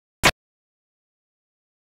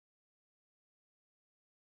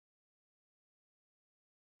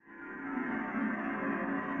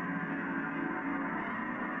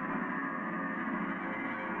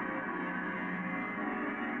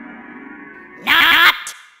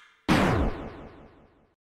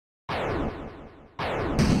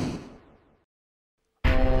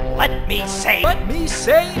let me say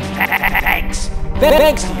thanks.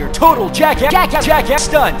 Thanks to your total jackass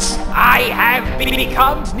stunts, I have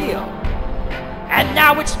become Neo. and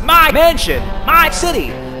now it's my mansion, my city,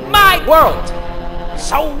 my world.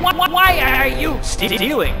 So why are you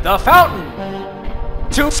stealing the fountain?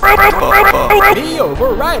 To be over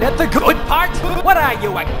right at the good part? What are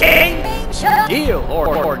you, a game deal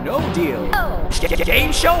or no deal?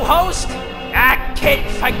 Game show host? Ah, kid,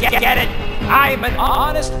 forget it. I'm an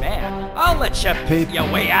honest man. I'll let you pay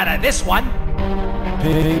your way out of this one.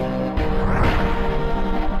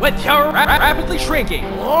 With your rapidly shrinking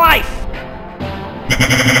life.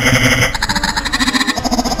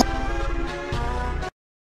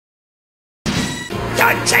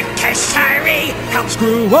 Sorry, help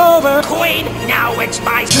Screw over. Queen, now it's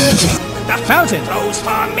my The fountain. rose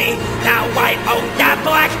for me. Now I own the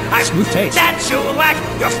black. I Smooth taste. that you lack.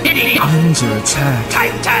 You're Under attack.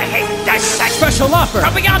 time to hit the sack. Special offer.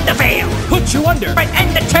 From beyond the veil, Put you under. right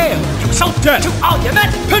and the tail. You sold Death. to all you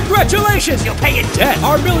met. Congratulations. You'll pay it Death.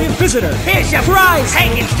 Our millionth visitor. Here's your Prize.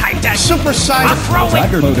 Hey, it's time to Super Saiyan. I'll throw it.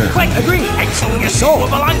 Tiger Motor. Quick, Agree. and so your Soul. soul will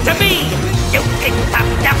belong to me. You picked up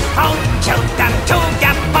the phone, killed them to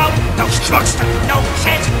the bone. Those drugs took no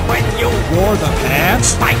chance when you Wore the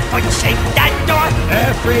pants. my foot shake that door.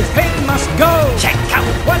 Everything must go. Check out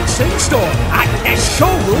What's in store? on this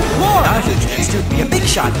Showroom floor. Now's your chance to be a big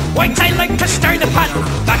shot. Once I learned to stir the pot,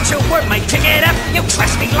 thought you were my ticket up. You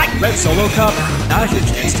trust me like Red Solo Cup. now's your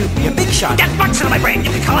chance to be a big shot. That box in my brain,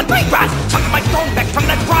 you can call it brain rot. Took my throne back from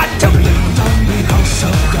the quad to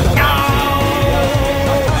no.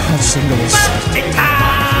 Singles. First in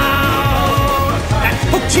town. That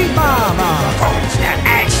Mama. owns the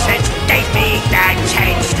accent gave me that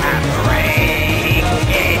chance to break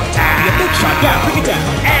it down. Big shot. Yeah, bring it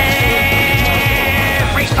down.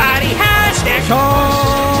 Everybody has their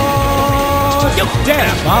Charge. You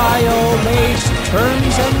Death. Violates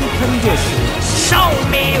terms and conditions. show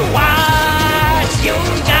me what you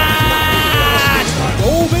got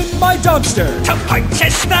Open my dumpster. to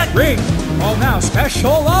purchase the Ring. All now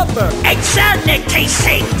special offer. Eternity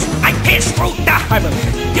Saint. I pierced through the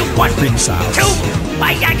Hibernate. You want Ring size. to?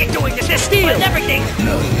 Why are you doing this? This steal and everything.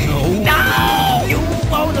 No. No, you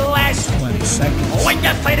won't last. 20 seconds. When you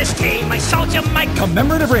play this game, I sold you my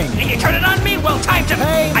Commemorative ring. and you turn it on me, well, time to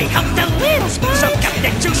Hey. I helped a little spot. So got the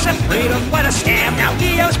juice and freedom. What a scam. Now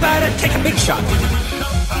Neo's about to take a big shot.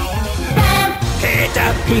 Hit the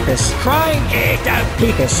Peepus. Crying. hit the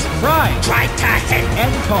Peepus. Crying. try to hit.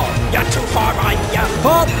 And call. You're too far on your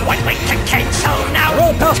Fault. one way to cancel now.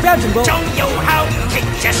 Roll pal Spamton will. Show you how to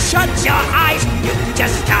just shut your eyes. You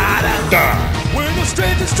just gotta We're no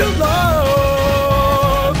strangers to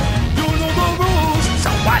love. You know the rules. So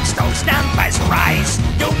watch those numbers rise.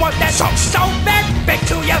 You want that so bad, big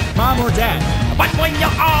to you. Mom or dad. But when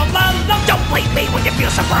you're all alone, don't blame me when you feel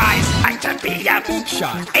surprised. Time to be a Big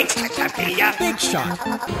shot. It's time to be a Big shot.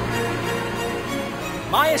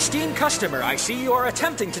 My esteemed customer, I see you are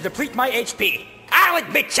attempting to deplete my HP. I'll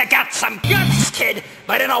admit you got some guts, kid,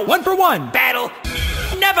 but in a 1-for-1. battle,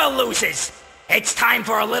 never loses. It's time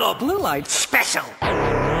for a little Blue light. special.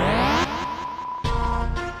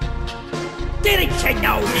 Didn't you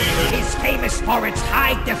know he's famous for its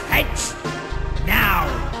high defense? Now,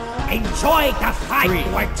 enjoy the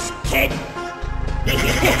fireworks, kid.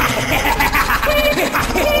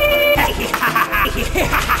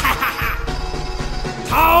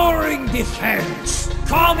 Towering defense.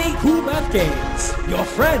 Call me Kumath Games. Your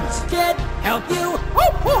friends can't help you.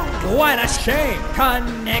 What a shame.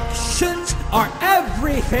 Connections are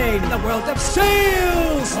everything. The world of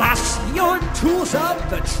sales. Plus Your tools of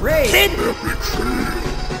the trade. kid.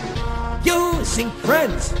 Using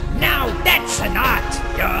friends. Now that's an art.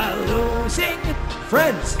 You're losing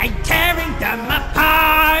Friends. and tearing them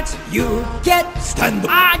apart. You get stunned.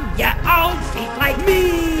 On your own feet like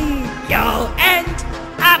me. You'll end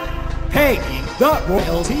up. Paying the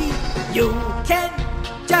royalty. You can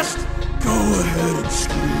just Go ahead and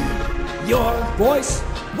scream. Your voice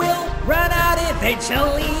will run out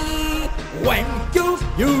eventually. when you've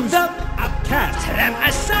used them. Outcast. Set them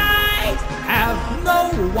aside. Have no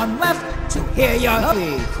one left to hear your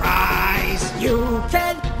ugly Cries. You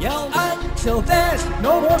can yell until there's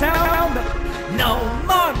no more sound. No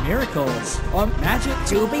more Miracles or magic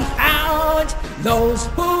to be found. those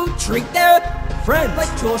who treat their friends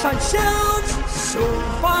Like tools on shelves soon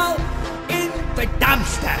fall in the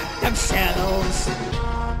dumpster themselves.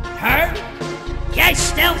 Her? You're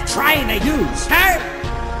still trying to use her?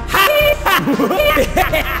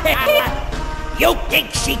 You think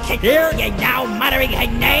she can hear you now muttering her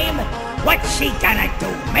name? What's she gonna do?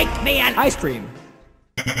 Make me an ice cream.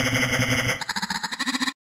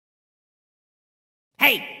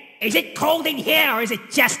 Hey, is it cold in here or is it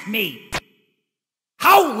just me?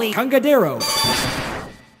 Holy Congadero.